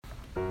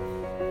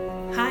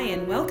Hi,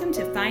 and welcome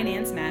to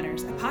Finance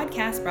Matters, a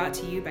podcast brought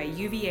to you by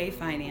UVA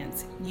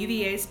Finance,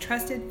 UVA's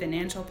trusted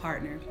financial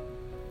partner.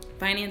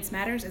 Finance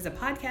Matters is a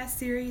podcast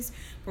series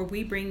where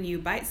we bring you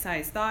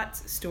bite-sized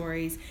thoughts,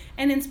 stories,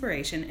 and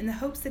inspiration in the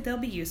hopes that they'll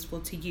be useful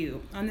to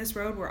you on this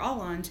road we're all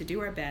on to do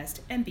our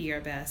best and be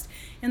our best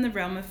in the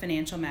realm of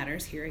financial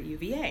matters here at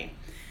UVA.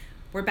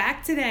 We're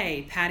back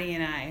today, Patty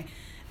and I.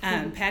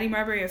 Patty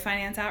Marbury of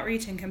Finance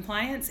Outreach and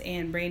Compliance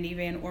and Brandy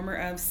Van Ormer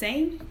of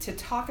SAME to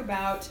talk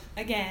about,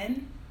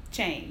 again,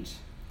 change.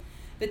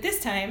 But this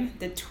time,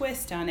 the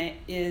twist on it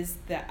is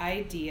the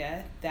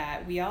idea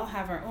that we all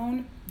have our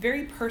own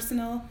very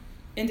personal,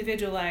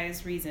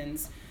 individualized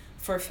reasons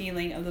for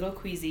feeling a little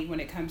queasy when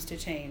it comes to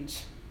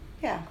change.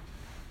 Yeah.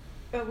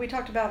 We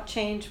talked about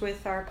change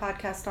with our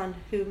podcast on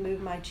Who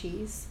Moved My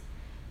Cheese.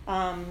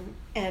 As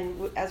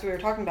we were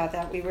talking about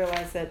that, we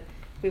realized that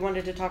we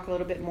wanted to talk a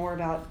little bit more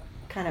about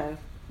kind of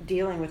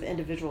dealing with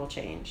individual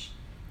change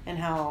and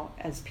how,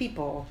 as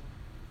people,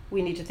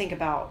 we need to think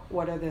about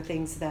what are the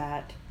things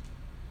that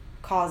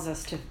cause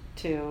us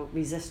to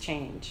resist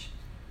change.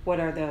 What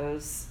are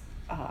those,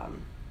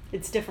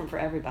 it's different for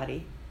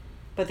everybody,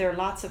 but there are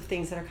lots of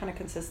things that are kind of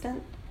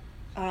consistent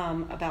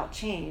about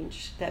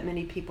change that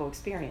many people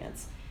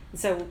experience. And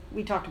so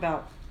we talked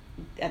about,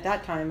 at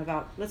that time,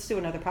 about let's do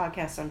another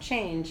podcast on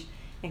change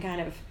and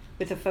kind of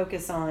with a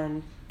focus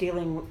on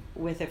dealing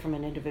with it from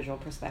an individual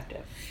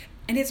perspective.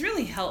 And it's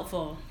really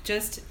helpful,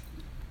 just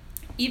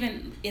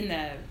even in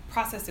the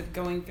process of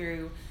going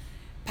through,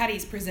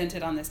 Patty's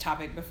presented on this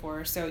topic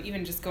before, so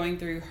even just going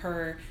through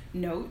her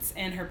notes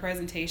and her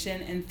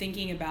presentation and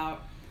thinking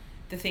about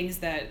the things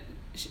that,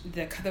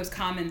 those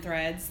common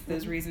threads,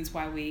 those reasons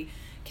why we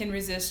can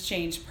resist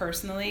change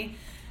personally,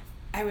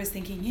 I was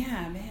thinking,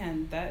 yeah,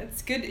 man,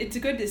 that's good. It's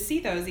good to see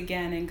those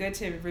again and good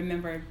to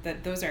remember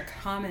that those are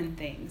common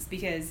things,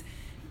 because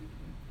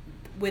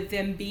with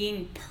them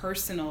being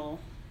personal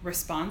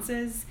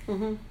responses,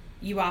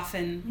 you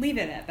often leave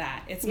it at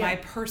that. It's my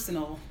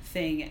personal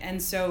thing.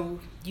 And so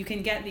you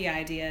can get the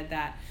idea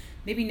that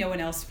maybe no one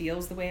else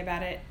feels the way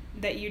about it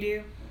that you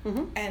do.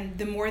 And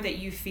the more that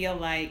you feel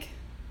like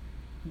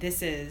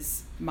this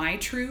is my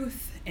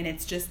truth and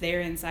it's just there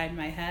inside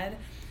my head,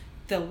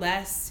 the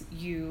less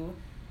you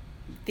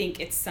think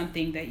it's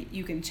something that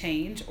you can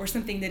change or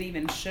something that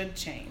even should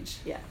change.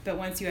 Yeah. But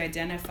once you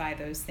identify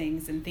those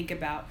things and think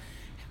about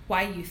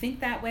why you think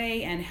that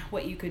way and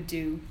what you could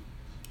do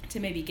to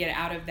maybe get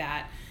out of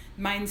that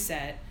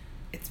mindset,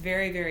 it's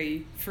very,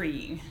 very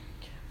freeing.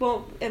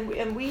 Well,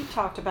 and we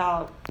talked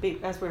about,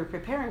 as we were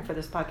preparing for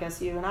this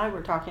podcast, you and I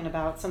were talking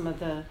about some of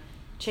the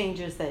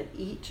changes that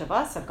each of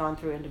us have gone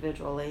through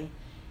individually.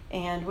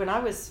 And when I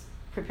was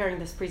preparing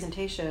this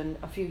presentation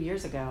a few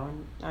years ago,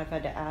 and I've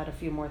had to add a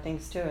few more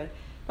things to it,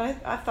 but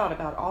I've thought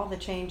about all the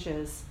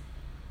changes,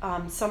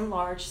 some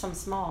large, some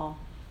small,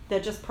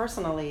 that just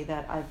personally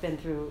that I've been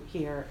through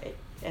here.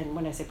 And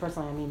when I say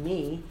personally, I mean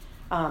me.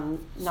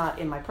 Not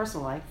in my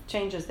personal life,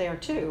 changes there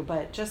too,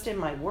 but just in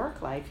my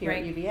work life here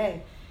at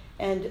UVA.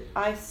 And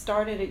I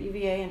started at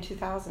UVA in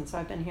 2000, so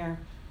I've been here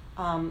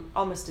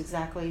almost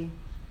exactly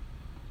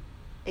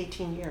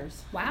 18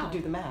 years. Wow. To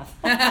do the math.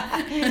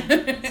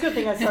 It's a good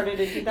thing I started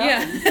in 2000.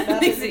 Yeah,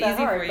 Math makes isn't it that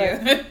easy hard,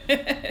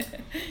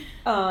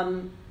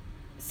 for you.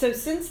 So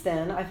since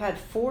then, I've had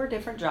 4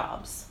 different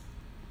jobs.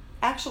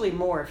 Actually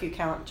more if you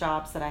count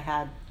jobs that I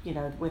had,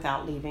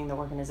 without leaving the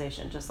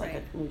organization, just like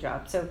a new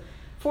job. So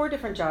 4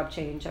 different job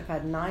change. I've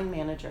had 9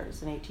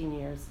 managers in 18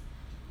 years,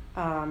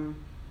 and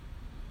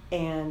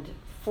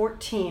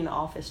 14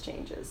 office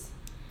changes.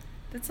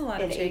 That's a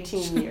lot in of change.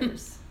 18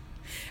 years.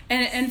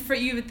 And for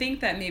you would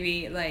think that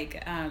maybe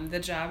like the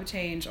job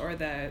change or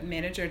the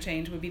manager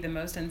change would be the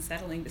most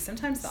unsettling, but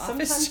sometimes the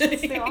office change.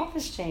 It's the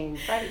office change,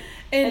 right?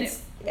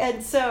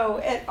 And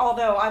so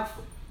although I've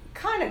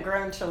kind of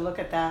grown to look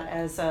at that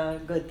as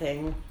a good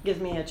thing, gives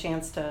me a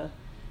chance to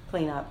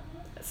clean up.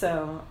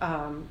 So.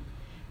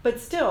 But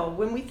still,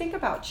 when we think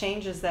about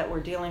changes that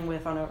we're dealing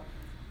with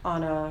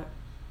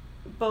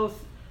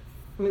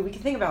we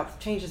can think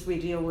about changes we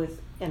deal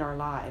with in our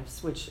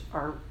lives, which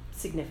are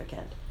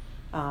significant.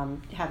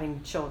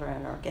 Having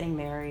children or getting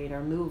married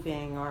or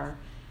moving or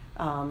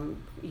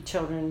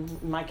children,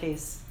 in my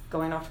case,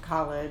 going off to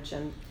college.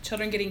 And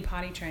children getting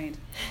potty trained.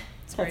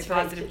 It's a very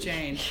positive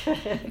change.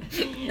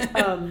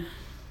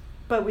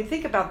 But we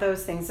think about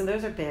those things, and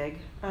those are big.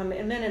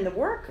 And then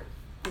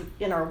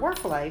in our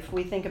work life,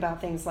 we think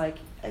about things like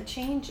a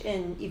change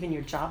in even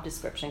your job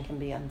description can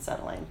be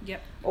unsettling.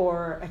 Yep.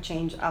 Or a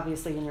change,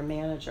 obviously, in your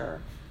manager.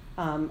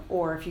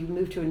 Or if you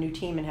move to a new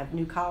team and have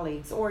new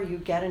colleagues, or you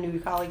get a new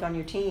colleague on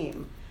your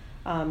team.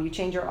 You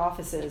change your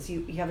offices.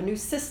 You have a new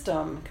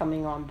system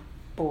coming on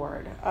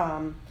board.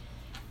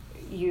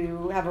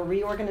 You have a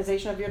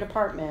reorganization of your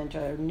department,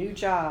 a new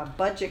job,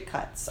 budget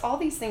cuts. All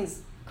these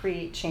things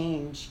create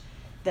change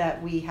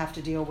that we have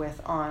to deal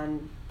with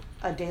on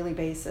a daily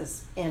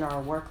basis in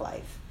our work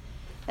life.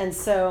 And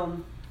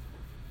so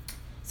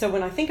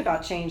when I think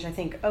about change, I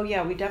think, oh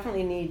yeah, we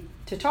definitely need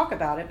to talk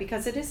about it,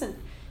 because it isn't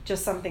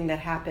just something that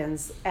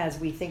happens as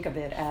we think of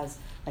it as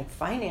like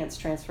finance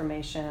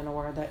transformation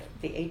or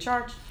the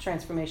HR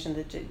transformation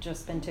that you've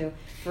just been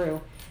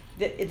through.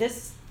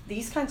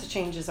 These kinds of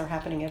changes are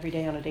happening every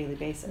day on a daily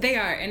basis. They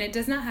are, and it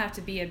does not have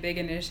to be a big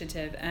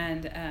initiative.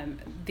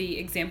 And the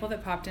example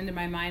that popped into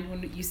my mind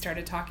when you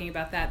started talking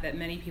about that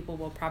many people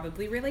will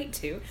probably relate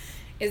to,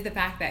 is the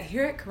fact that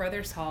here at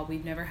Carruthers Hall,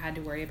 we've never had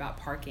to worry about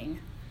parking.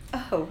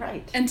 Oh,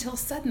 right. Until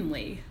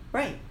suddenly.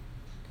 Right.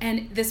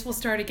 And this will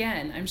start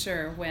again, I'm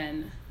sure,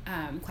 when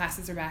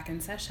classes are back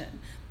in session.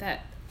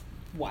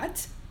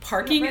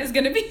 Parking is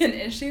going to be an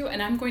issue,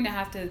 and I'm going to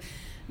have to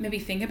maybe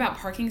think about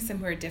parking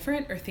somewhere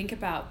different, or think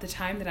about the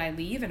time that I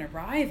leave and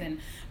arrive, and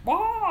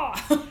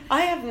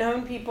I have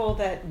known people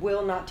that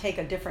will not take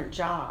a different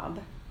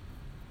job,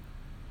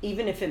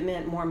 even if it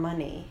meant more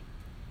money,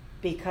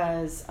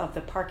 because of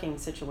the parking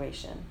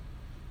situation.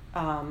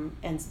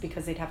 And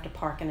because they'd have to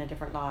park in a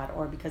different lot,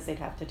 or because they'd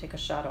have to take a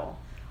shuttle,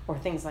 or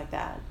things like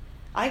that.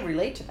 I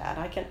relate to that.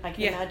 I can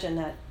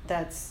imagine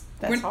that's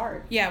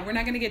hard. Yeah, we're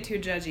not going to get too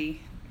judgy,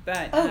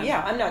 but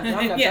I'm not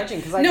judging,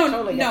 because I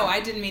totally get it. I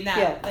didn't mean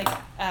that.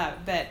 Yeah.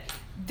 But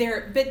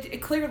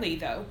clearly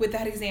though, with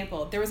that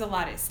example, there was a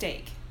lot at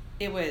stake.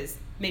 It was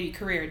maybe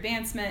career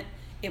advancement.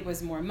 It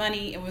was more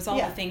money. It was all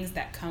the things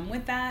that come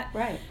with that.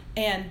 Right.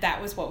 And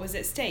that was what was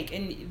at stake.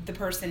 And the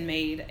person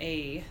made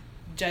a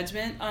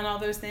judgment on all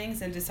those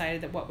things and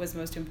decided that what was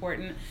most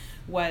important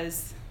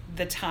was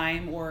the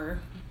time or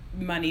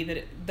money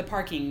that the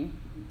parking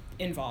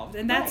involved.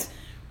 And that's,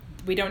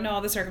 we don't know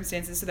all the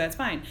circumstances, so that's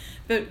fine.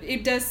 But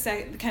it does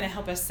kind of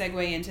help us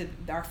segue into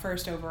our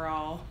first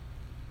overall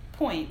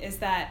point, is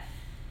that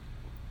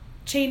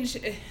change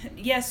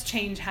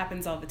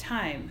happens all the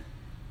time.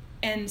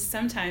 And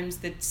sometimes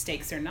the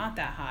stakes are not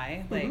that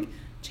high, like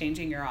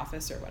changing your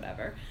office or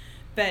whatever.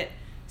 But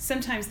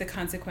sometimes the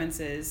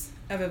consequences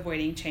of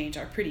avoiding change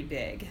are pretty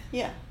big.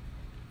 Yeah.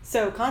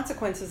 So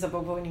consequences of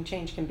avoiding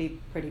change can be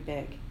pretty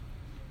big.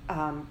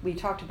 We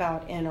talked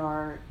about in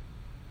our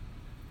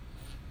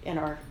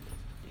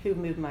Who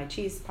Moved My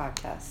Cheese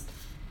podcast,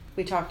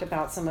 we talked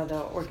about some of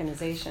the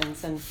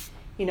organizations. And,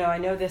 I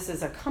know this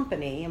is a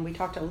company, and we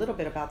talked a little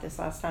bit about this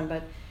last time,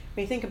 but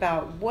when you think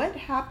about what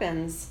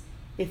happens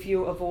if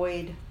you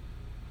avoid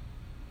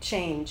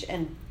change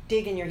and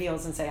dig in your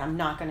heels and say, I'm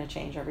not going to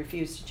change, I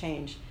refuse to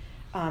change.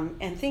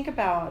 And think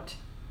about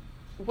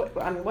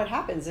what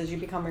happens is you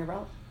become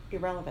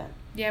irrelevant.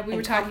 Yeah, we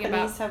were talking about...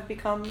 Companies have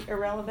become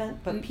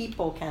irrelevant, but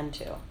people can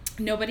too.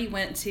 Nobody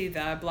went to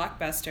the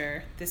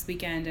Blockbuster this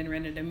weekend and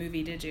rented a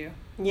movie, did you?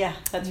 Yeah,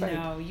 that's right.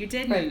 No, you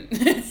didn't.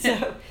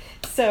 Right.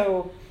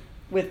 So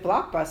with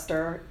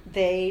Blockbuster,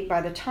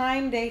 by the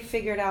time they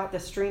figured out the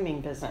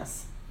streaming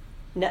business,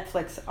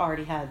 Netflix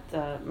already had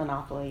the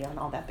monopoly on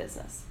all that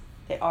business.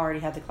 They already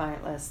had the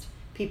client list.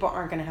 People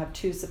aren't going to have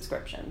 2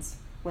 subscriptions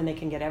when they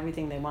can get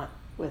everything they want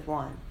with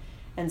one.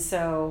 And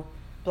so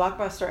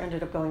Blockbuster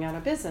ended up going out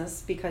of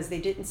business because they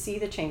didn't see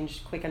the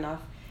change quick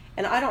enough.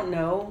 And I don't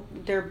know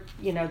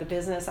the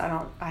business.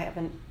 I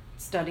haven't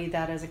studied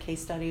that as a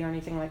case study or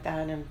anything like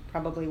that, and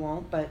probably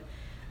won't. But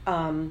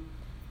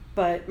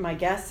my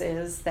guess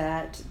is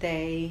that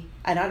and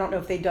I don't know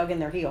if they dug in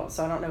their heels,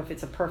 so I don't know if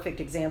it's a perfect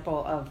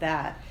example of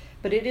that.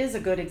 But it is a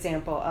good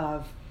example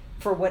of,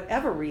 for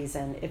whatever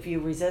reason, if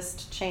you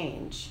resist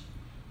change,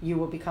 you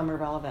will become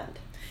irrelevant.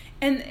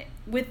 And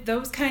with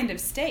those kind of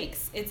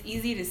stakes, it's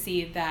easy to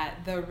see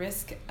that the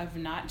risk of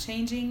not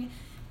changing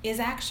is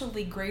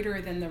actually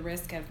greater than the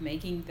risk of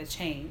making the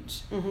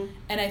change. Mm-hmm.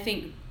 And I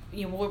think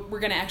we're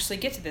going to actually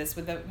get to this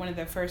with one of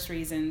the first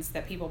reasons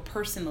that people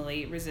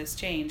personally resist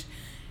change,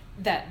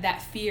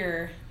 that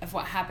fear of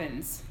what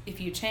happens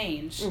if you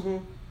change. Mm-hmm.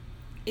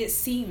 It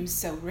seems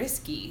so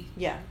risky.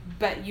 Yeah.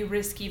 But you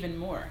risk even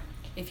more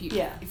if you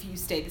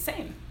stay the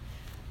same.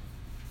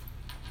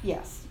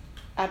 Yes.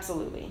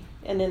 Absolutely.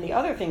 And then the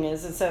other thing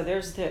is, and so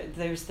there's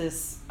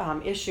this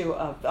issue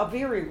of a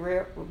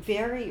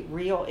very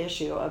real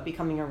issue of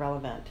becoming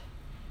irrelevant,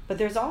 but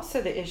there's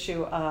also the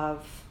issue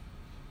of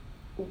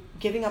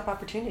giving up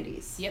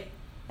opportunities. Yep.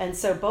 And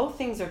so both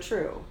things are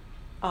true.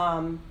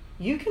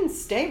 You can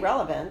stay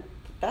relevant.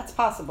 That's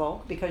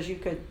possible, because you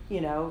could,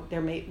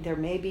 there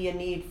may be a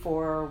need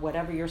for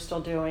whatever you're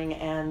still doing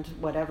and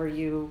whatever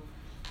you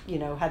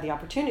had the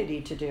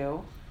opportunity to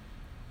do.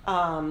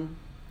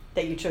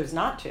 That you chose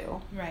not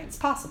to. Right. It's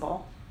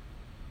possible.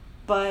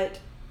 But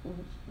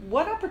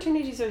what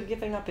opportunities are you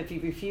giving up if you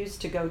refuse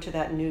to go to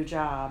that new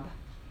job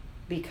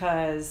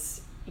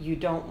because you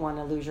don't want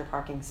to lose your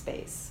parking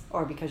space,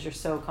 or because you're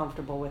so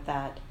comfortable with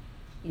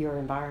your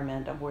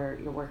environment of where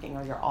you're working,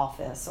 or your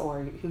office,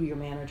 or who your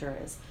manager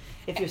is?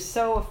 If you're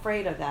so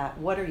afraid of that,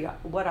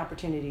 what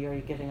opportunity are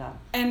you giving up?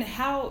 And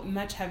how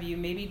much have you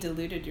maybe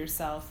deluded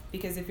yourself?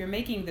 Because if you're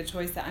making the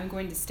choice that I'm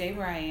going to stay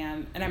where I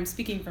am, and I'm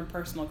speaking from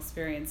personal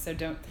experience, so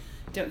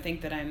don't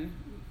think that I'm,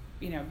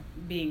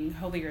 being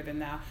holier than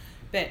thou.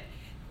 But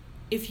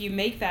if you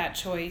make that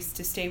choice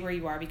to stay where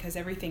you are because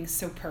everything's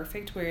so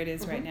perfect where it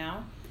is right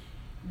now,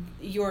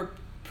 you're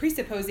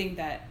presupposing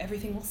that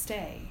everything will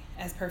stay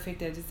as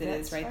perfect as it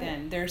is right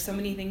then. There are so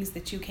many things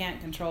that you can't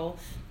control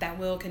that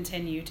will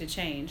continue to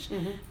change.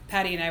 Mm-hmm.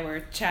 Patty and I were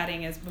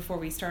chatting before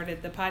we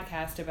started the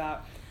podcast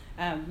about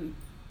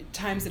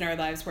times in our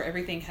lives where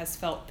everything has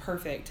felt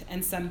perfect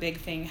and some big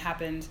thing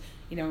happened,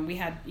 and we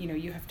had,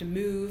 you have to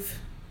move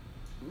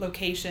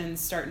locations,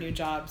 start new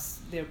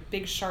jobs, the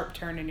big sharp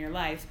turn in your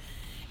life.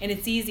 And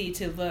it's easy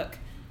to look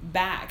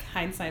back,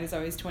 hindsight is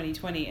always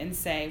 20/20, and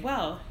say,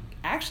 well,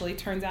 actually,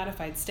 turns out if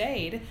I'd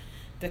stayed,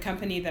 the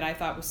company that I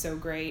thought was so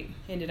great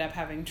ended up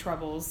having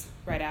troubles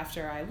right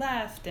after I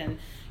left. And,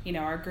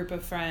 our group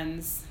of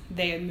friends,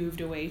 they had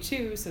moved away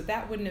too, so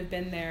that wouldn't have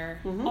been there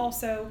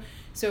also.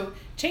 So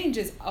change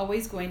is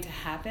always going to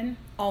happen,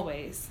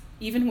 always.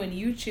 Even when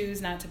you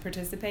choose not to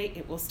participate,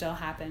 it will still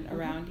happen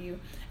around you,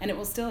 and it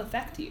will still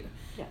affect you.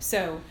 Yeah.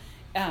 So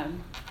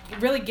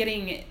really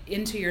getting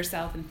into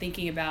yourself and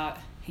thinking about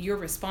your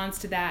response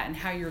to that and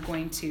how you're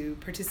going to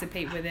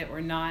participate with it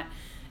or not,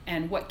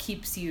 and what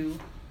keeps you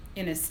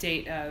in a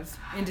state of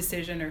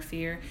indecision or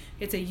fear,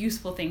 it's a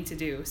useful thing to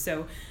do.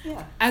 So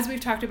as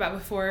we've talked about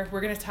before, we're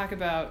going to talk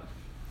about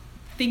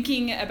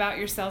thinking about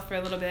yourself for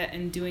a little bit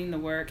and doing the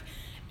work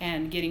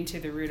and getting to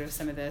the root of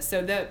some of this.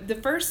 So the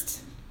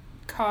first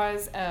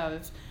cause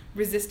of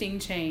resisting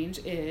change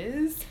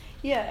is...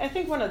 Yeah, I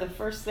think one of the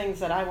first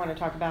things that I want to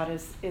talk about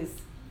is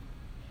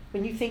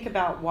when you think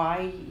about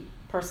why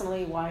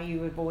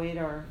you avoid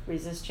or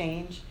resist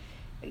change,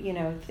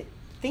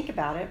 think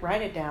about it,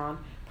 write it down.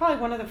 Probably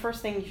one of the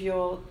first things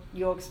you'll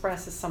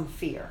express is some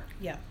fear.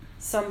 Yeah.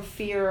 Some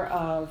fear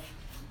of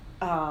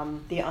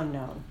the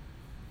unknown.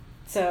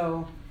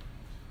 So,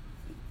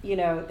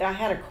 I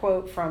had a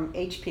quote from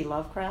H.P.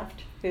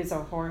 Lovecraft, who's a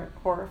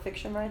horror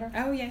fiction writer.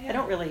 Oh, yeah. I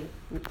don't really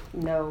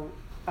know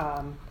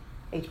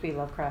H.P.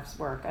 Lovecraft's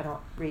work. I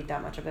don't read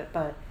that much of it,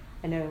 but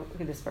I know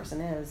who this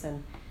person is.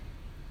 And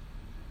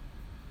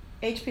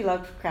H.P.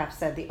 Lovecraft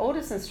said, "The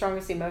oldest and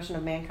strongest emotion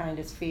of mankind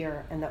is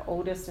fear, and the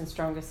oldest and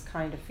strongest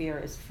kind of fear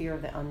is fear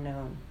of the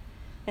unknown."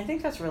 I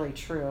think that's really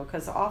true,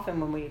 because often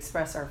when we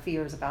express our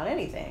fears about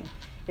anything,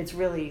 it's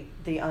really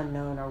the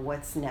unknown, or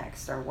what's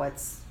next, or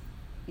what's,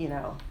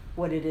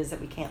 what it is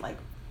that we can't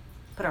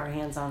put our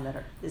hands on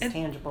that is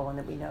tangible and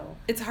that we know.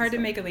 It's hard to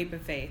make a leap of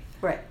faith.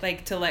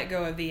 Right. To let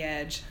go of the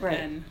edge.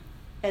 Right.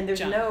 And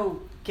there's no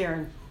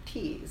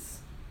guarantees.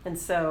 And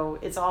so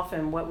it's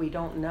often what we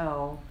don't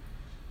know,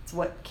 it's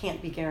what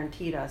can't be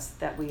guaranteed us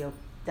that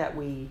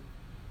we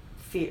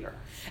fear.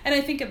 And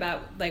I think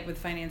about, with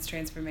finance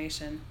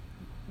transformation,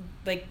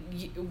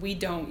 we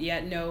don't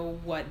yet know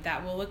what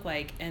that will look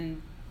like,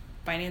 and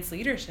finance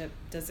leadership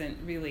doesn't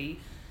really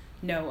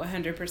know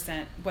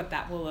 100% what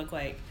that will look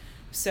like.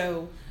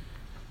 So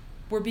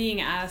we're being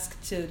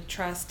asked to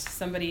trust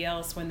somebody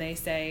else when they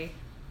say,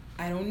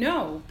 I don't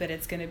know, but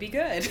it's going to be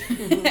good.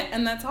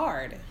 And that's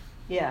hard.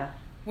 Yeah.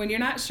 When you're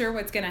not sure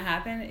what's going to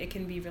happen, it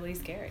can be really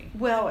scary.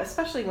 Well,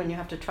 especially when you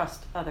have to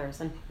trust others.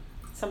 And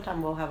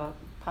sometime we'll have a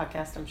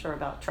podcast, I'm sure,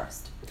 about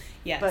trust.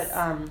 Yes.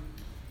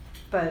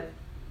 But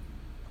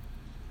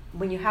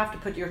when you have to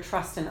put your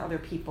trust in other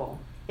people,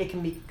 it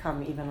can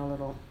become even a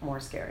little more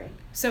scary.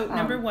 So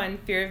number one,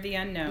 fear of the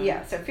unknown.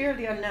 Yeah, so fear of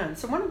the unknown.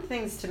 So one of the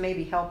things to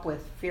maybe help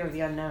with fear of the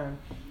unknown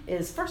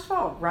is, first of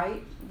all,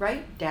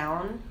 write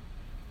down,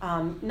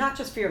 not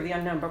just fear of the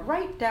unknown, but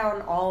write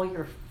down all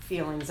your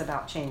feelings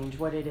about change,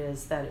 what it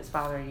is that is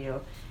bothering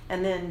you.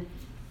 And then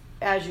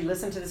as you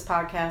listen to this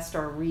podcast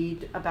or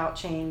read about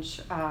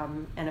change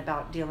and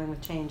about dealing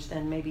with change,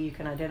 then maybe you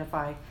can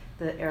identify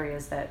the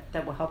areas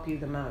that will help you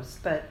the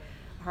most. But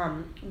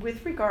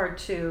with regard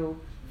to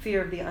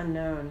fear of the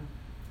unknown,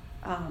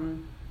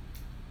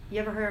 you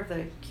ever heard of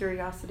the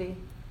Curiosity,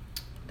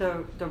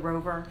 the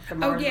rover, the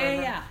Mars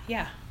rover?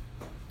 Yeah.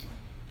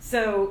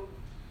 So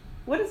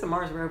what does the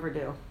Mars rover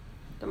do?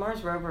 The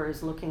Mars rover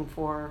is looking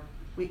for,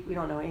 we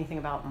don't know anything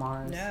about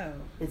Mars. No.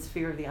 It's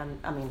fear of the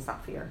it's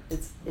not fear,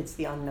 it's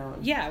the unknown.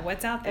 Yeah,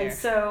 what's out there? And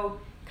so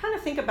kind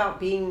of think about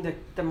being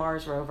the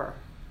Mars rover,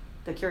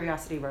 the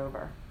Curiosity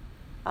rover.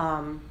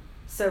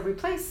 So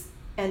replace,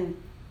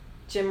 and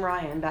Jim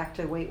Ryan, back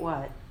to Wait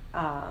What,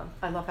 I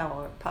love how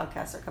our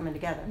podcasts are coming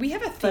together. We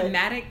have a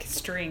thematic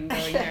string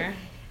going here.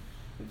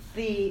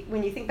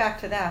 When you think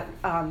back to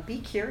that, be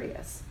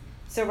curious.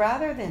 So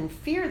rather than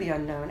fear the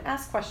unknown,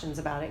 ask questions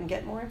about it and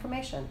get more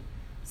information.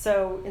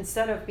 So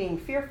instead of being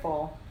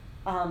fearful,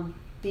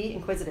 be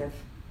inquisitive.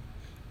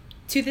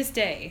 To this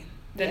day,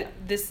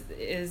 this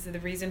is the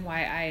reason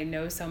why I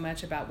know so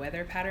much about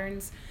weather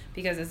patterns,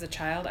 because as a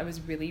child I was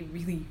really,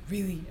 really,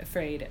 really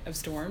afraid of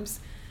storms.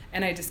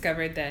 And I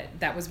discovered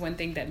that was one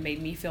thing that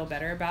made me feel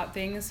better about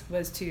things,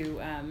 was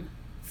to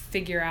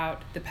figure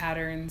out the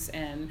patterns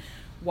and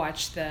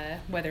watch the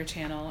Weather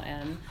Channel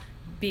and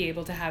be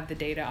able to have the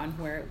data on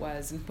where it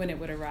was and when it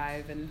would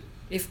arrive and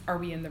are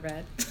we in the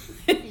red?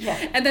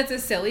 Yeah. And that's a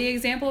silly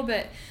example,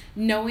 but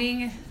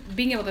being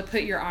able to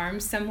put your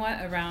arms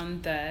somewhat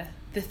around the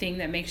thing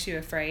that makes you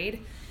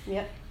afraid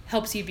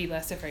helps you be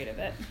less afraid of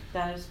it.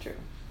 That is true.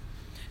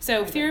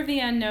 So fear of the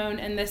unknown,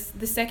 and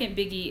the second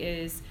biggie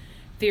is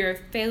fear of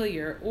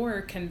failure,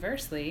 or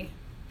conversely,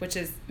 which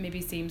is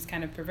maybe seems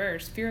kind of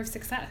perverse, fear of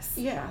success.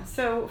 Yeah.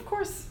 So of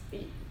course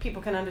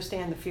people can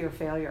understand the fear of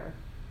failure.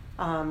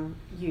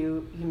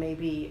 You may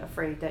be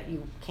afraid that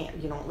you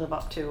don't live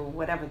up to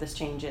whatever this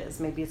change is.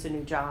 Maybe it's a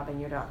new job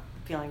and you're not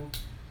feeling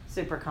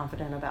super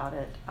confident about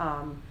it.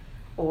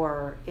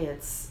 Or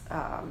it's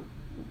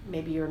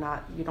maybe you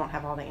don't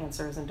have all the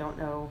answers and don't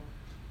know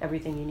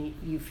everything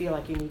you feel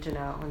like you need to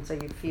know, and so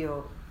you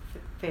feel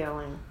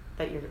failing,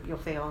 that you'll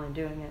fail in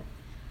doing it.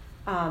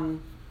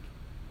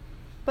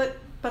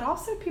 But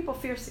also people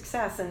fear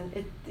success,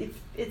 and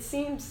it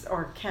seems,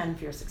 or can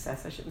fear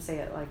success. I shouldn't say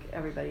it like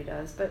everybody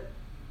does, but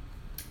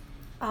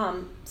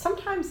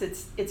sometimes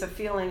it's a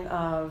feeling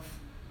of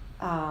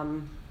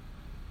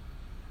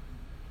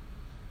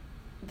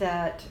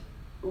that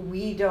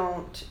we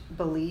don't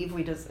believe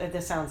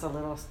this sounds a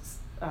little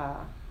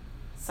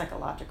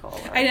psychological.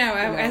 I know.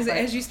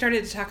 As you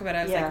started to talk about it,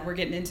 I was like, we're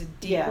getting into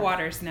deep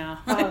waters now.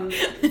 Sometimes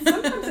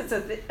it's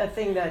a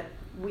thing that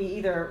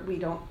we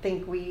don't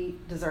think we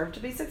deserve to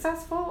be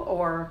successful,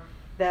 or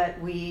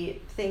that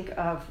we think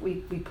of, we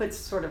put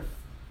sort of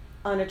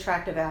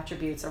unattractive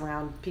attributes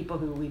around people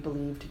who we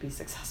believe to be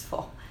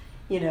successful.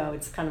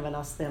 It's kind of an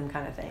us-them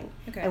kind of thing.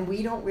 Okay. And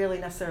we don't really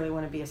necessarily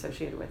want to be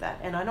associated with that.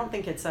 And I don't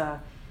think it's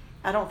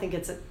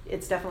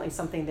definitely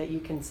something that you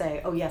can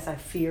say, oh yes, I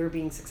fear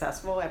being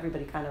successful.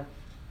 Everybody kind of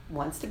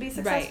wants to be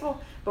successful.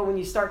 Right. But when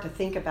you start to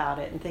think about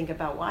it and think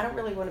about, well, I don't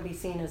really want to be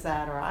seen as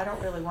that, or I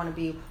don't really want to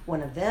be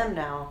one of them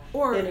now,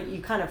 then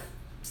you kind of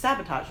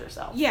sabotage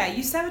yourself. Yeah,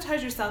 you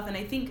sabotage yourself. And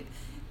I think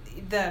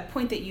the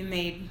point that you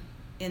made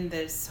in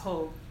this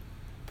whole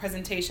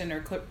presentation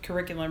or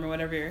curriculum or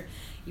whatever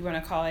you want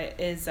to call it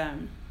is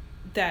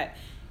that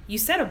you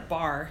set a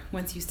bar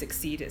once you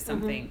succeed at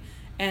something. Mm-hmm.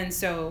 And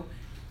so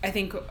I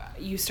think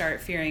you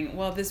start fearing,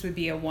 well, this would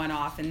be a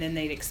one-off and then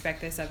they'd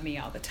expect this of me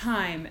all the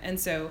time. And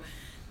so,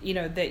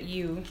 that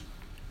you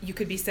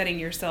could be setting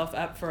yourself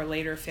up for a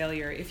later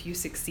failure if you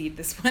succeed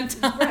this one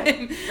time.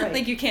 Right.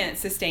 Like you can't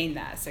sustain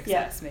that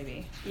success,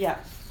 maybe. Yeah.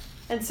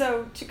 And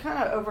so to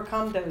kind of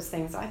overcome those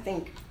things, I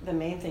think the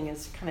main thing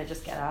is to kind of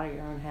just get out of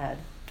your own head.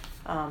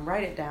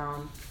 Write it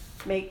down.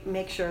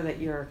 Make sure that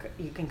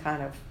you can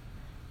kind of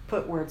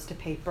put words to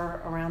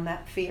paper around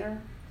that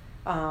fear.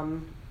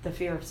 The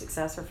fear of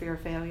success or fear of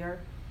failure.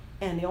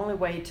 And the only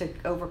way to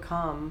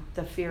overcome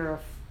the fear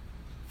of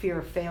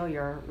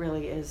failure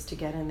really is to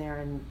get in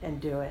there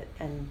and do it.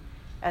 And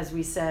as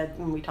we said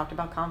when we talked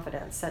about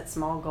confidence, set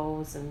small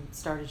goals and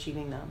start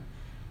achieving them.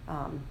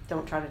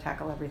 Don't try to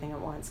tackle everything at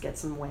once. Get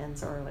some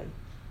wins early.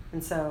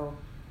 And so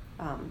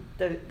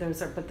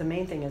but the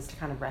main thing is to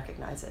kind of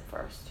recognize it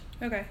first.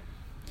 Okay.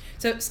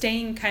 So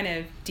staying kind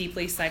of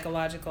deeply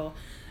psychological,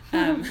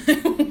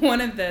 one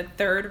of the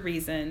third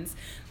reasons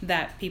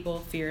that people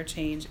fear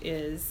change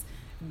is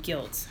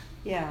guilt.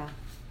 Yeah.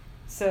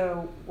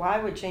 So why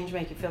would change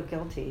make you feel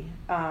guilty?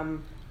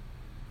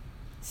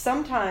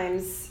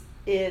 Sometimes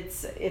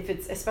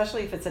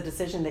especially if it's a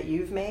decision that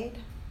you've made,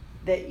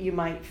 that you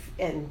might,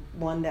 and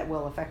one that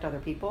will affect other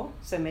people.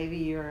 So maybe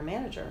you're a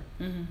manager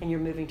and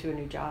you're moving to a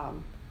new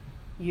job.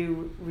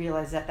 You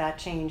realize that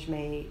change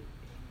may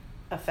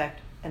affect,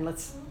 and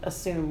let's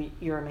assume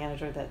you're a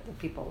manager that the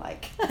people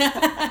like.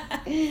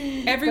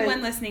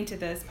 Everyone listening to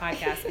this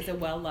podcast is a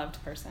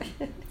well-loved person.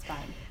 It's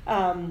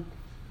fine.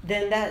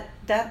 Then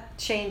that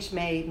change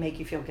may make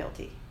you feel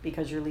guilty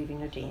because you're leaving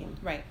your team.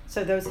 Right.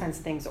 So those kinds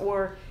of things.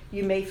 Or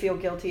you may feel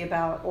guilty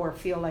about, or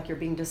feel like you're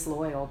being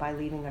disloyal by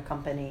leaving a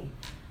company.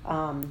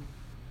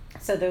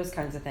 So those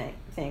kinds of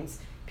things.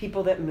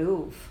 People that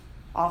move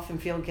often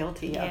feel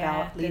guilty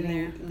about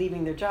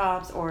leaving their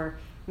jobs or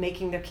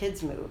making their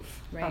kids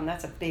move. Right.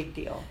 That's a big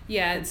deal.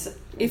 Yeah.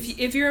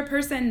 If you're a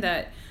person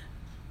that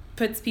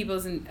puts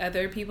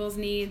other people's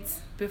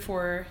needs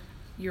before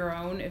your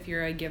own, if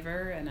you're a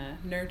giver and a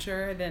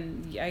nurturer,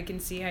 then I can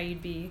see how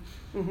you'd be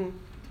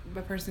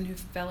a person who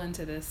fell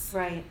into this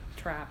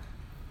trap.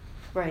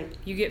 Right.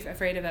 You get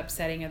afraid of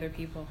upsetting other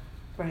people.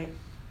 Right.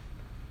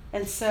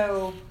 And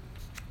so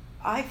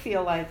I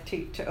feel like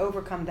to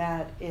overcome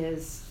that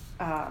is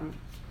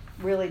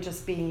really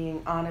just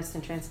being honest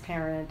and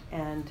transparent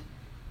and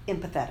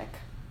empathetic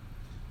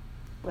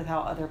with how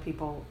other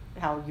people,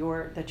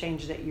 the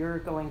change that you're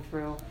going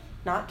through,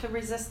 not to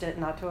resist it,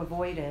 not to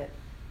avoid it,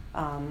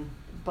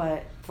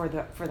 but for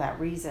that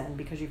reason,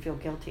 because you feel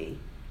guilty,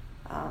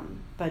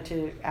 but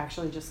to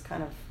actually just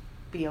kind of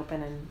be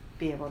open and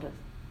be able to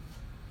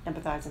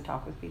empathize and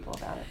talk with people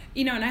about it.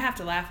 And I have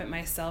to laugh at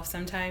myself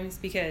sometimes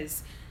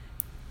because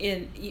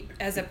I'm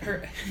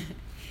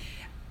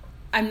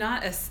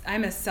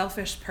a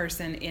selfish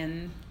person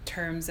in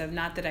terms of,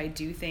 not that I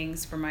do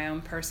things for my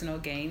own personal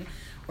gain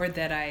or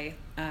that I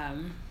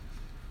am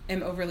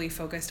overly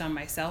focused on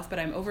myself, but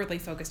I'm overly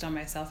focused on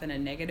myself in a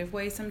negative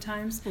way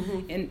sometimes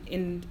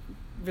in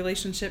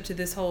relationship to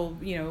this whole,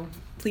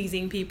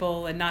 pleasing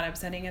people and not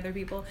upsetting other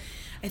people.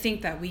 I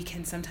think that we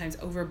can sometimes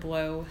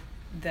overblow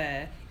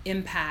the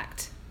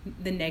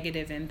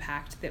negative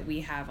impact that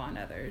we have on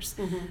others.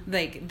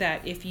 Like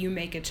that if you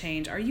make a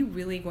change, are you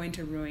really going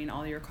to ruin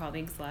all your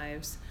colleagues'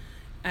 lives?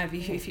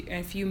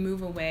 If you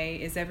move away,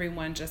 is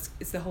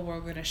the whole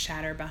world going to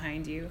shatter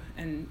behind you,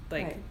 and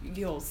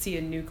you'll see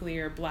a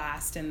nuclear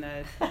blast in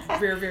the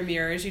rearview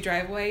mirror as you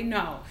drive away?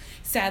 No,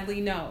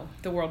 sadly, no.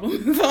 The world will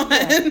move on.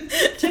 Yeah.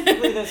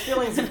 Typically, those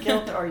feelings of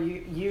guilt are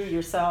you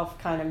yourself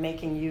kind of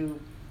making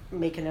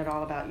it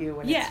all about you,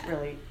 when it's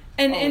really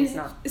always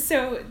not.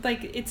 So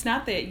it's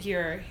not that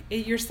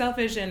you're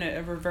selfish in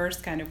a reverse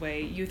kind of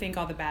way. You think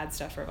all the bad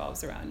stuff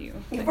revolves around you.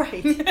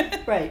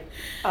 Right.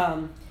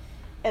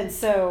 And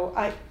so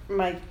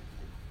my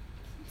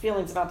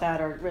feelings about that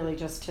are really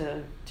just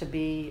to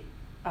be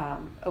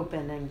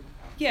open and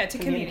to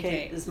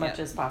communicate as much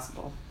as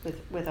possible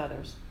with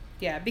others.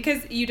 Yeah,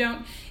 because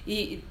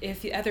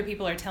if other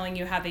people are telling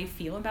you how they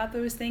feel about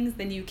those things,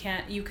 then you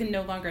can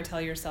no longer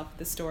tell yourself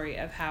the story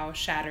of how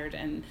shattered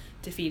and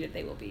defeated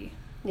they will be.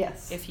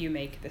 Yes. If you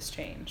make this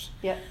change.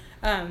 Yep.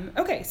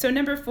 Okay, so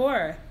number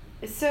 4.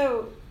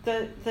 So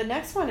the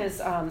next one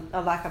is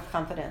a lack of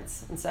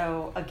confidence. And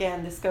so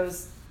again, this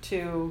goes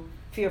to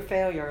fear of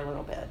failure a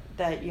little bit,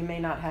 that you may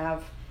not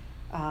have,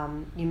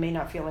 you may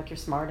not feel like you're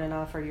smart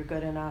enough or you're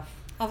good enough.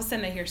 All of a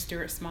sudden I hear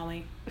Stuart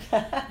Smalley.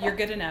 You're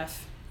good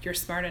enough. You're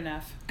smart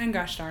enough. And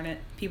gosh darn it,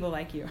 people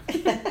like you.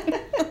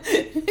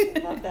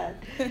 Love that.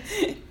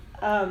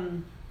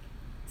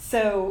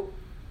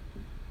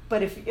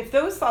 But if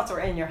those thoughts are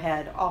in your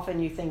head,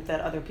 often you think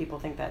that other people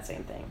think that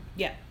same thing.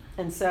 Yeah.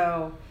 And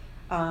so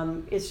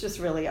it's just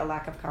really a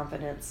lack of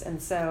confidence.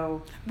 And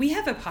so we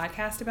have a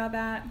podcast about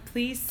that.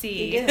 Please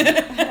see. We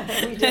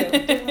do.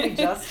 Didn't we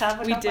just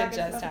have a We did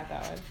just have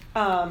that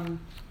one.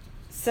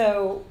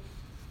 So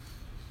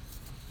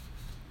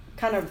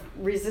kind of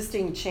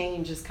resisting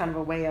change is kind of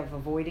a way of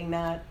avoiding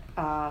that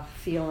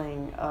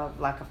feeling of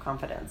lack of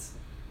confidence.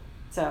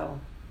 So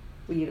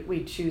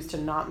we choose to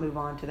not move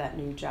on to that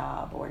new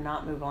job or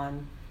not move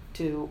on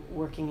to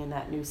working in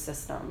that new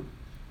system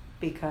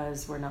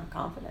because we're not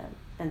confident.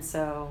 And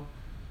so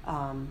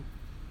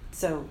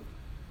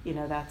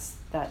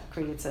that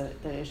creates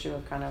the issue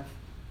of kind of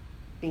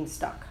being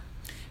stuck.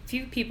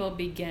 Few people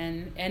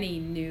begin any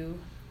new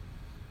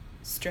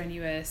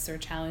strenuous or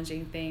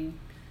challenging thing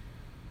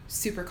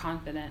super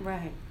confident.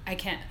 Right. I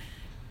can't.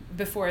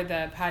 Before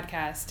the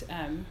podcast,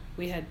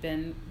 we had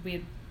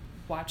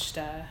watched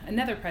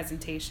another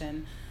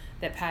presentation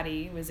that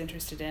Patty was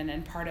interested in,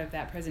 and part of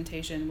that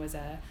presentation was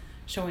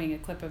showing a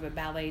clip of a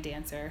ballet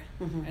dancer,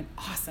 an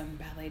awesome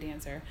ballet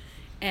dancer,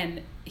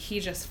 and he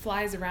just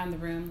flies around the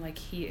room like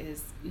he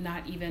is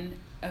not even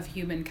of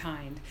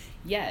humankind.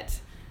 Yet,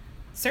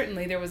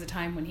 certainly there was a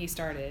time when he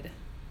started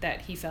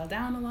that he fell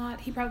down a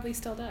lot. He probably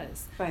still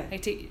does. Right.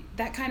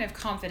 That kind of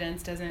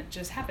confidence doesn't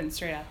just happen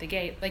straight out the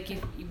gate. Like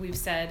we've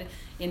said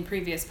in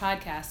previous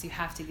podcasts, you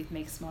have to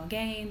make small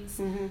gains,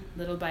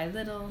 little by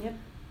little. Yep.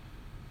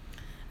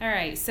 All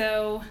right,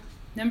 so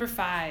number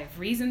 5,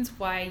 reasons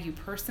why you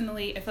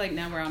personally, I feel like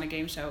now we're on a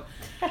game show.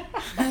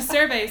 The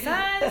survey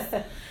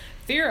says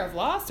fear of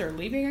loss or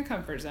leaving a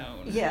comfort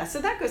zone. Yeah,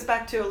 so that goes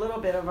back to a little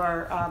bit of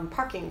our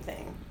parking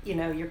thing.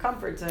 Your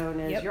comfort zone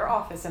is your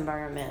office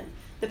environment,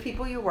 the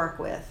people you work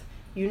with.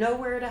 You know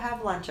where to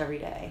have lunch every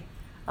day.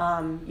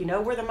 You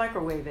know where the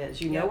microwave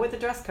is. You know what the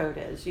dress code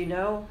is. You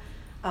know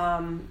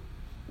where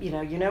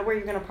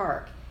you're going to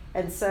park.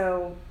 And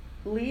so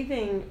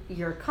leaving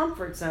your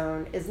comfort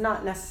zone is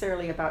not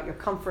necessarily about your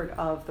comfort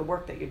of the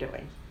work that you're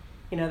doing.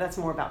 That's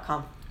more about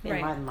in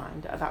my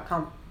mind about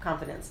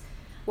confidence.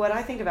 What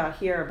I think about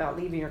here about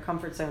leaving your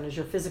comfort zone is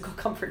your physical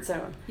comfort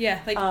zone. Yeah,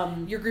 like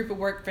your group of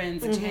work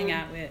friends that you hang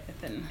out with.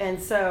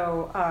 And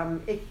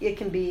so it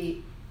can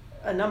be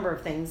a number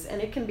of things,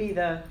 and it can be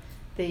the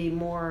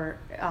more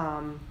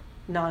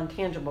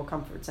non-tangible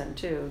comfort zone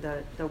too,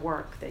 the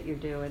work that you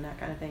do and that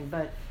kind of thing.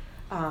 But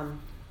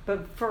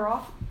for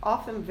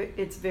often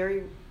it's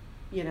very,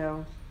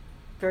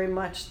 very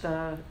much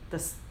the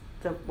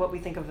what we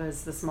think of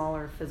as the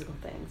smaller physical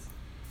things,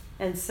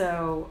 and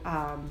so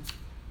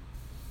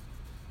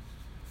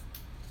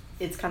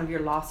it's kind of your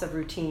loss of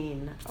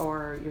routine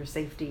or your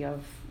safety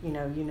of you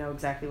know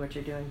exactly what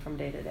you're doing from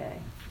day to day,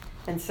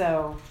 and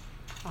so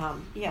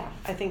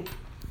I think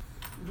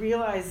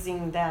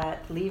realizing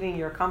that leaving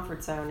your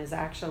comfort zone is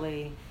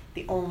actually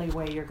the only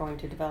way you're going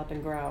to develop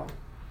and grow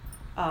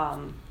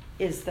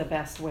is the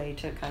best way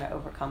to kind of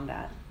overcome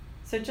that.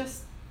 So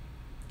just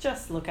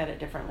look at it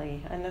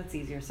differently, and that's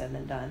easier said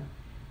than done.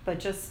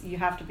 But you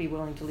have to be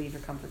willing to leave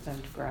your comfort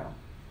zone to grow,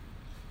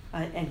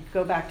 and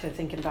go back to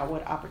thinking about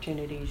what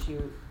opportunities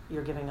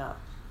you're giving up.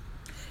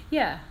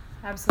 Yeah,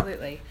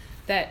 absolutely.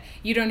 That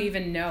you don't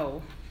even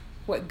know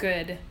what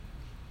good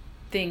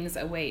things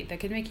await that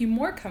could make you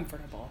more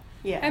comfortable,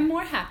 and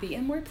more happy,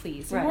 and more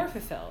pleased, and more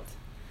fulfilled.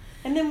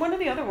 And then one of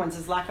the other ones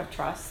is lack of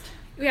trust.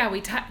 Yeah,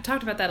 we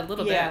talked about that a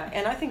little bit. Yeah,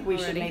 and I think we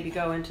should maybe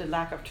go into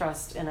lack of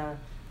trust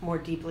more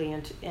deeply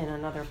in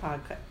another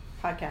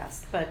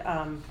podcast. But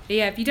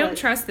if you don't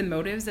trust the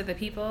motives of the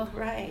people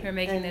who are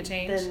making the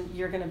change, then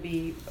you're going to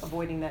be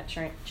avoiding that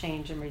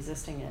change and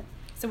resisting it.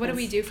 So what do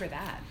we do for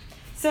that?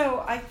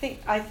 So I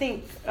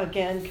think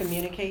again,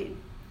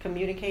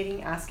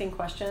 communicating, asking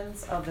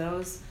questions of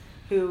those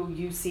who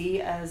you see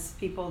as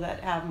people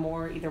that have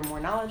either more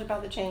knowledge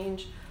about the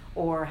change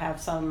or have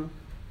some,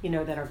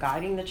 that are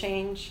guiding the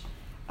change.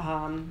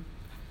 Or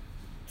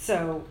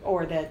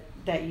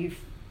that you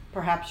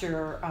perhaps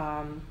you're,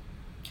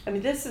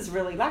 this is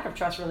really, lack of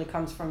trust really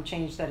comes from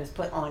change that is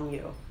put on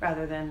you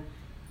rather than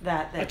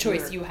that a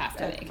choice you have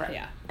to make. Right.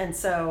 Yeah. And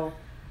so,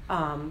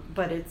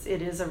 but it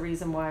is a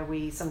reason why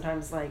we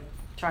sometimes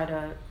try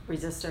to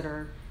resist it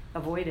or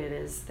avoid it,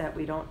 is that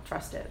we don't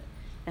trust it.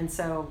 And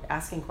so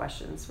asking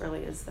questions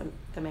really is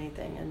the main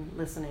thing, and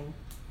listening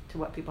to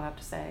what people have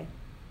to say.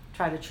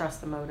 Try to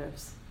trust the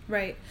motives.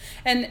 Right.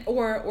 And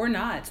or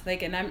not.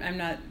 And I'm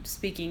not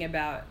speaking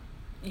about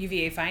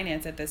UVA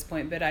finance at this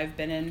point, but I've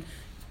been in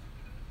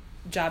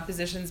job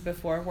positions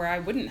before where I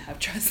wouldn't have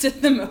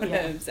trusted the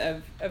motives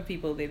of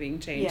people leaving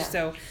change. Yeah.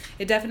 So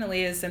it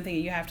definitely is something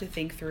that you have to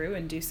think through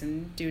and do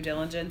some due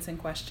diligence and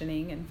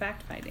questioning and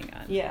fact finding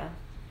on. Yeah.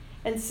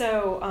 And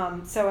so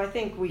so I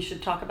think we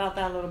should talk about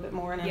that a little bit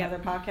more in another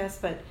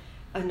podcast. But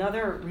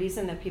another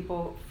reason that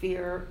people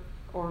fear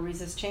or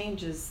resist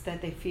change is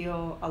that they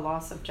feel a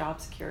loss of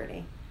job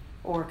security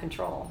or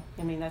control.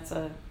 That's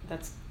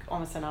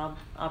almost an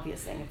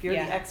obvious thing. If you're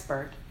the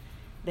expert,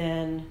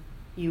 then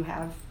you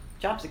have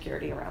job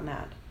security around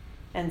that.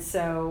 And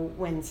so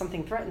when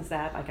something threatens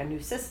that, like a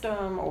new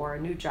system or a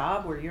new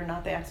job where you're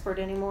not the expert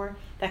anymore,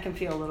 that can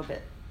feel a little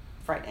bit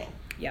frightening.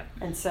 Yep.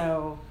 And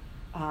so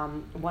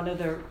one of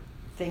the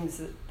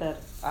things that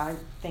I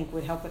think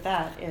would help with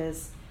that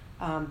is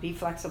be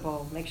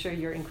flexible. Make sure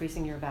you're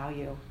increasing your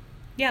value.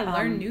 Yeah,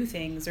 learn new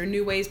things or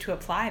new ways to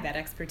apply that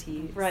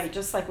expertise. Right,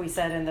 just like we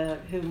said in the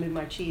Who Moved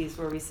My Cheese,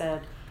 where we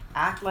said,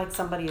 act like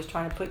somebody is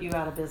trying to put you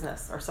out of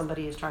business or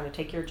somebody is trying to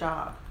take your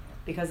job,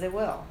 because they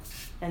will.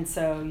 And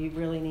so you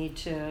really need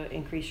to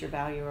increase your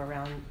value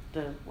around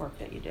the work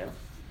that you do.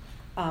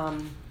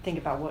 Think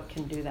about what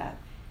can do that.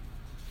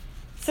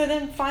 So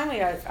then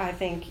finally, I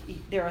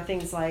think there are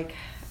things like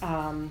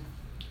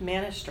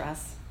manage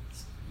stress.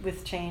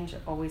 With change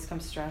always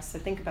comes stress. So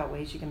think about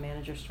ways you can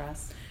manage your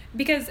stress.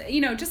 Because,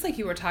 just like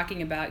you were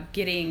talking about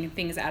getting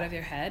things out of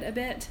your head a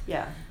bit.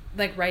 Yeah.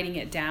 Like writing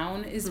it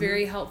down is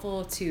very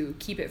helpful to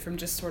keep it from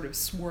just sort of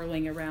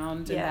swirling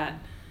around in that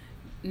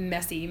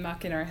messy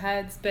muck in our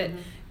heads. But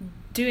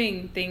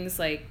doing things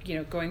like,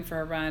 going for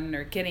a run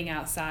or getting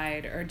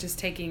outside or just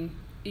taking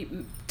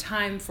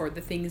time for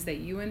the things that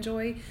you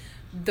enjoy,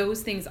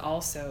 those things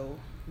also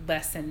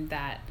lessen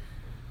that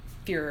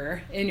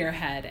furor in your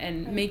head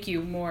and make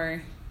you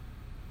more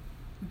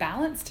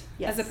balanced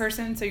as a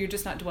person, so you're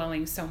just not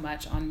dwelling so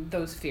much on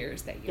those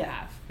fears that you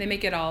have. They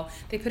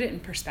put it in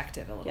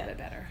perspective a little bit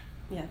better.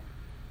 Yeah.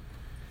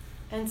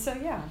 And so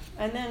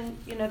and then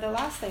the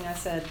last thing I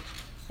said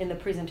in the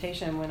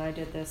presentation when I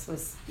did this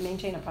was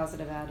maintain a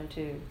positive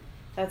attitude.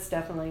 That's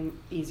definitely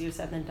easier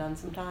said than done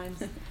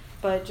sometimes.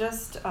 But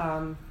just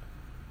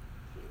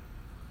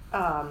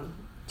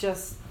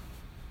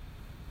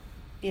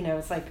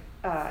it's like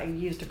I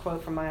used a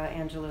quote from Maya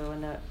Angelou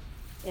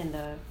in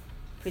the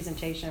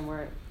presentation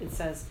where it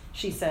says,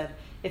 she said,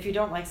 if you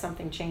don't like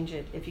something, change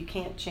it. If you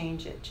can't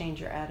change it, change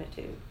your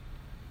attitude.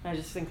 And I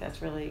just think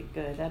that's really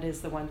good. That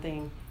is the one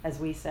thing, as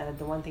we said,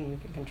 the one thing you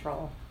can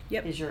control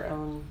is your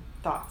own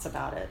thoughts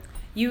about it.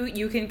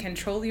 You can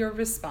control your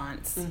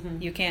response.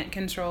 You can't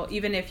control,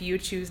 even if you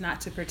choose not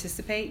to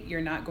participate,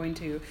 you're not going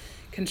to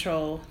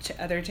control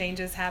other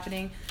changes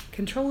happening.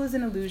 Control is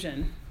an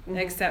illusion,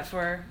 except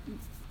for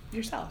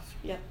yourself.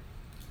 Yeah.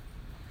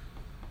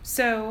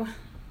 So,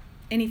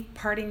 any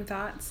parting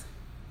thoughts?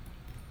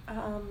 I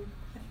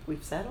think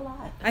we've said a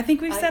lot. I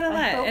think we've said a lot.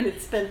 I hope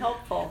it's been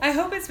helpful. I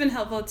hope it's been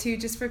helpful too,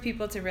 just for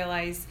people to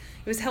realize.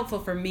 It was helpful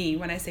for me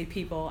when I say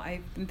people.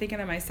 I'm thinking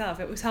of myself.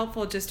 It was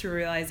helpful just to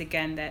realize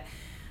again that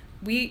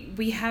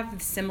we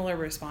have similar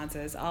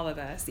responses, all of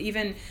us.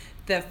 Even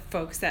the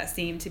folks that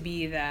seem to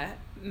be the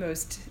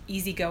most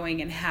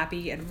easygoing and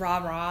happy and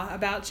rah-rah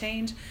about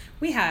change,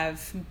 we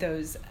have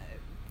those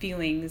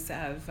feelings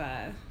of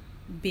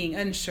being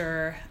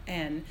unsure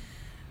and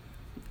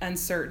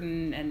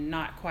uncertain and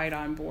not quite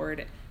on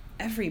board.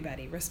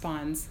 Everybody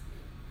responds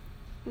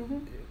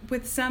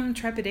with some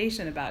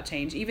trepidation about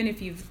change, even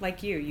if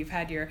you've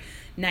had your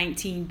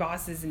 19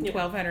 bosses and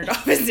 1,200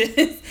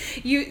 offices.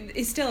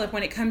 It's still,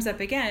 when it comes up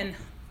again,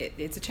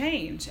 it's a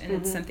change and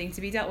it's something to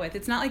be dealt with.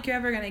 It's not like you're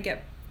ever going to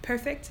get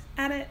perfect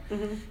at it,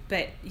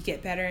 but you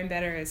get better and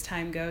better as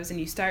time goes, and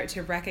you start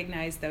to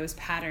recognize those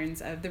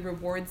patterns of the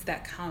rewards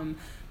that come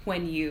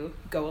when you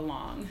go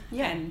along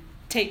and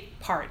take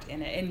part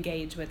in it,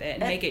 engage with it,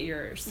 and make it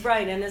yours.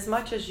 Right, and as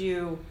much as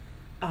you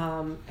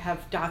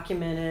have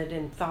documented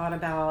and thought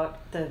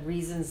about the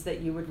reasons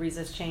that you would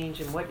resist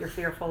change and what you're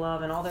fearful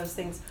of and all those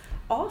things,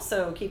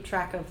 also keep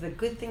track of the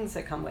good things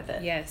that come with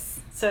it. Yes.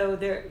 So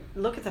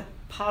look at the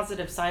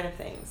positive side of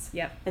things.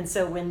 Yep. And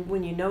so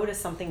when you notice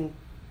something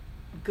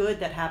good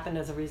that happened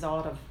as a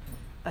result of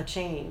a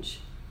change,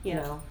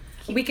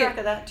 keep track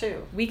of that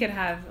too. We could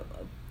have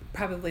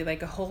probably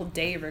like a whole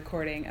day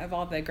recording of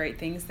all the great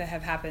things that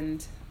have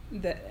happened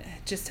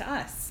just to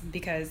us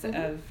because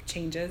of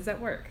changes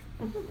at work.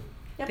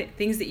 Yep.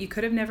 Things that you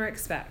could have never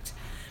expect.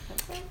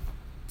 Okay.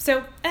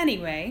 So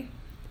anyway,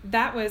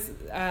 that was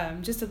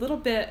just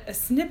a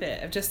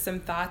snippet of just some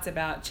thoughts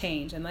about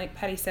change. And like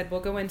Patty said,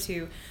 we'll go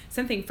into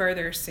something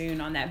further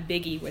soon on that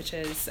biggie, which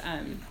is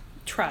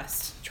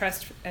trust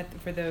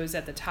for those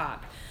at the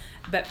top.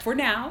 But for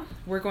now,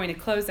 we're going to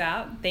close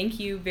out. Thank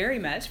you very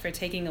much for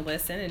taking a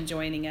listen and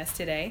joining us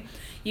today.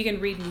 You can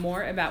read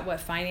more about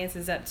what finance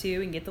is up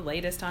to and get the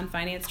latest on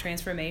finance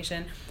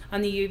transformation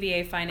on the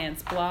UVA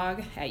Finance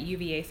blog at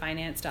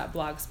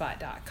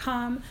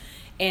uvafinance.blogspot.com.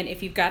 And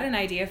if you've got an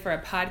idea for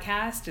a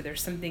podcast, or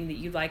there's something that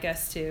you'd like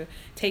us to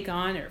take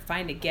on or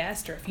find a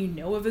guest, or if you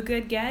know of a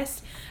good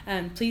guest,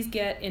 please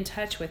get in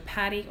touch with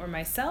Patty or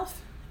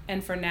myself.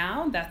 And for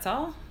now, that's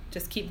all.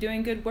 Just keep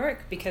doing good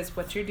work, because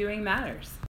what you're doing matters.